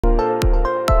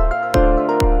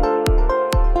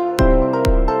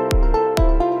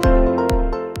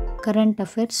Current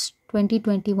Affairs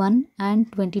 2021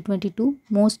 and 2022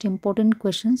 Most Important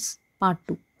Questions Part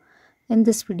 2. In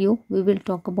this video, we will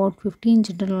talk about 15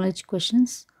 general knowledge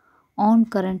questions on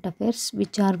current affairs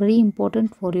which are very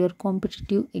important for your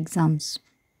competitive exams.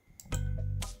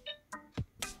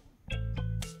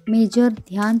 Major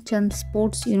Dhyan Chand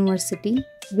Sports University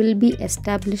will be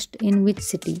established in which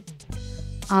city?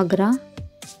 Agra,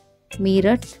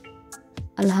 Meerut,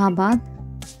 Allahabad,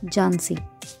 Jhansi.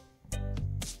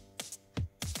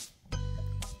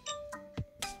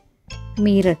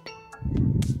 Meerut.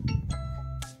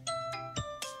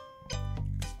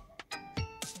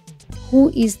 Who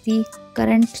is the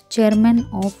current chairman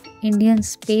of Indian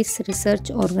Space Research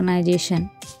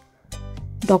Organization?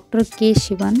 Dr. K.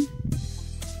 Shivan,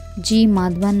 G.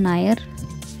 Madhavan Nair,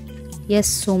 S.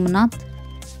 Somnath,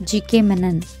 G. K.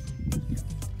 Menon.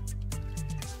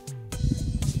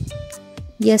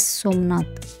 S. Somnath.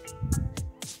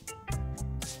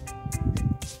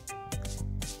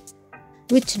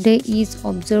 Which day is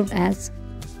observed as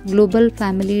Global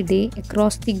Family Day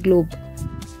across the globe?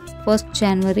 1st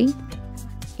January,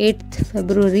 8th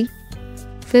February,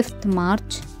 5th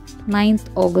March, 9th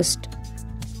August.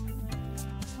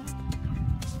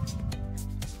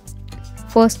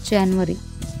 1st January.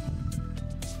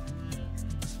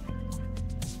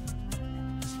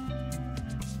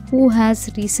 Who has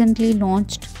recently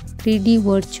launched 3D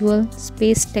Virtual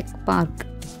Space Tech Park?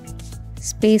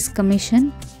 Space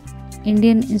Commission,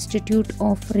 Indian Institute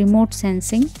of Remote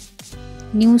Sensing,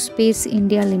 New Space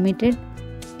India Limited,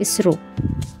 ISRO.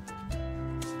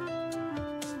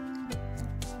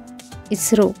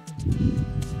 ISRO.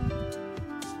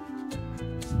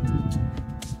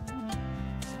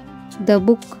 The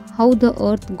book How the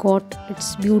Earth Got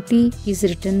Its Beauty is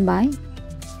written by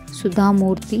Sudha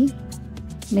Murthy,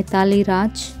 Mithali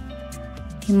Raj,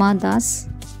 Hima Das,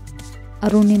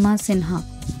 Arunima Sinha.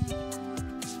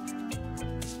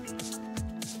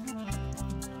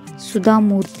 Sudha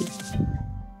Murthy.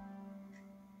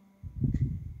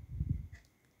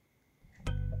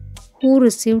 Who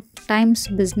received Times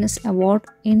Business Award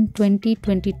in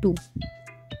 2022?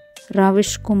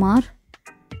 Ravish Kumar,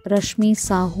 Rashmi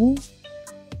Sahu,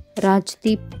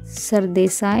 Rajdeep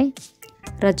Sardesai,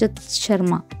 Rajat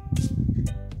Sharma.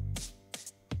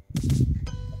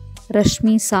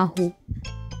 Rashmi Sahu.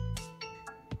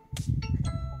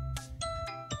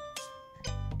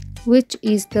 Which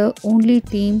is the only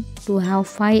team to have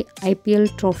 5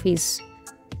 IPL trophies?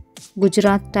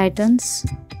 Gujarat Titans,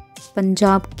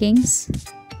 Punjab Kings,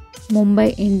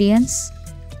 Mumbai Indians,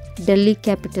 Delhi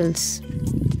Capitals.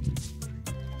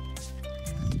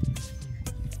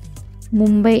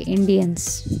 Mumbai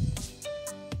Indians.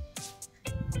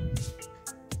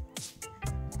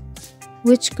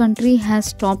 Which country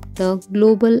has topped the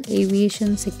Global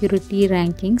Aviation Security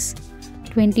Rankings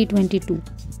 2022?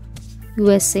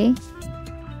 USA,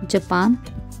 Japan,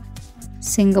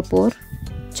 Singapore,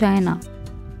 China.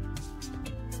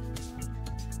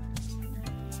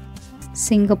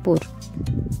 Singapore.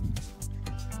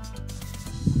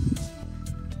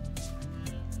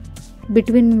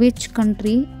 Between which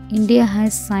country India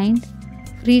has signed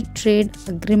free trade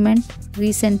agreement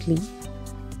recently?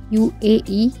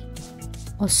 UAE,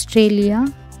 Australia,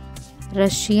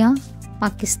 Russia,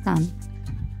 Pakistan.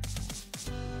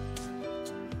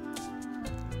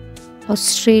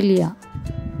 Australia.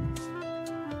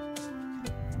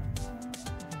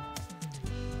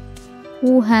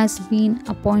 Who has been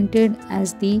appointed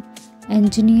as the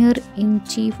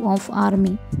Engineer-in-Chief of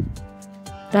Army?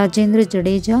 Rajendra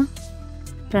Jadeja,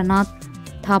 Pranath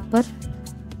Thapar,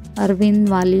 Arvind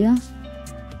Walia,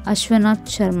 Ashwanath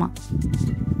Sharma.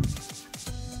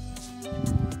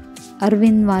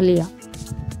 Arvind Walia.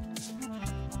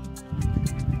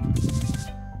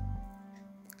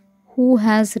 Who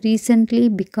has recently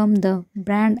become the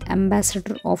brand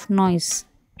ambassador of Noise?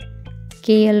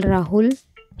 KL Rahul,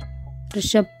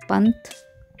 Rishabh Pant,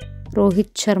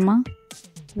 Rohit Sharma,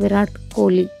 Virat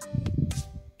Kohli.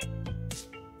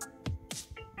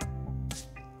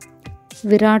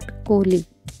 Virat Kohli.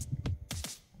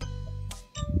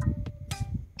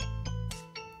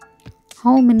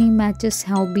 How many matches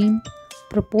have been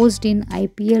proposed in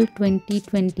IPL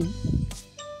 2020?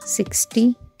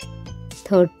 60,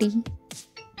 30,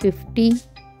 50,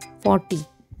 40.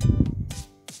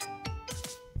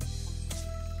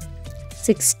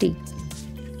 60.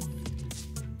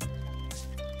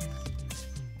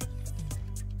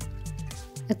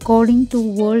 According to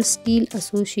World Steel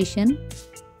Association,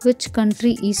 which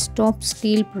country is top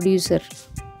steel producer?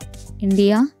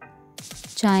 India,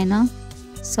 China,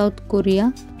 South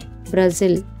Korea,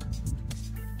 Brazil.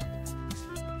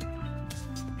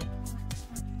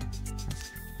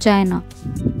 China.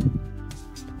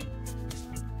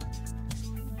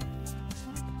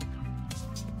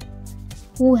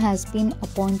 Who has been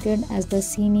appointed as the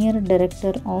Senior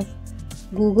Director of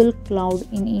Google Cloud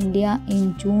in India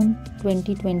in June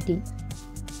 2020?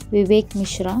 Vivek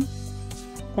Mishra,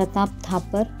 Pratap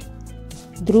Thapar,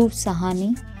 Dhruv Sahani,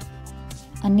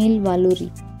 Anil Valuri.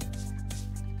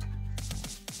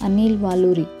 Anil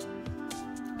Valuri.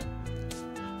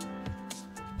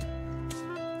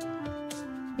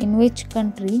 In which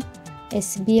country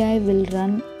SBI will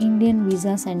run Indian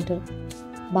Visa Center?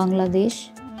 Bangladesh,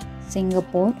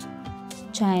 Singapore,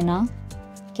 China,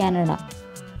 Canada.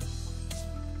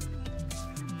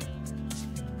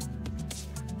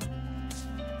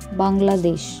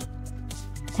 Bangladesh.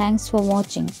 Thanks for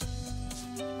watching.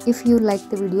 If you like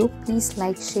the video, please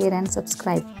like, share and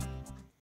subscribe.